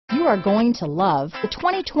you are going to love the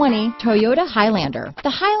 2020 Toyota Highlander.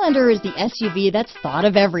 The Highlander is the SUV that's thought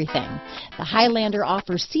of everything. The Highlander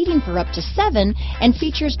offers seating for up to 7 and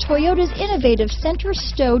features Toyota's innovative center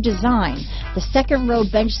stow design. The second row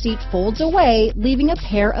bench seat folds away, leaving a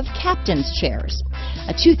pair of captain's chairs.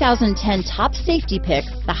 A 2010 top safety pick,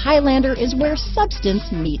 the Highlander is where substance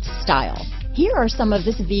meets style. Here are some of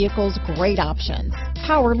this vehicle's great options: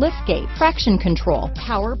 power liftgate, traction control,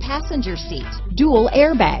 power passenger seat, dual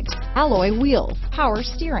airbags, alloy wheels, power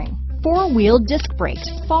steering, 4-wheel disc brakes,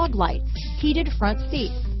 fog lights, heated front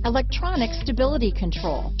seats, electronic stability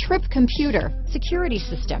control, trip computer, security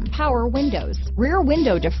system, power windows, rear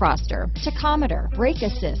window defroster, tachometer, brake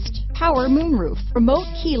assist, power moonroof, remote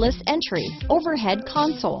keyless entry, overhead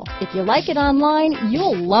console. If you like it online,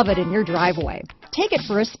 you'll love it in your driveway. Take it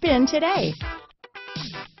for a spin today.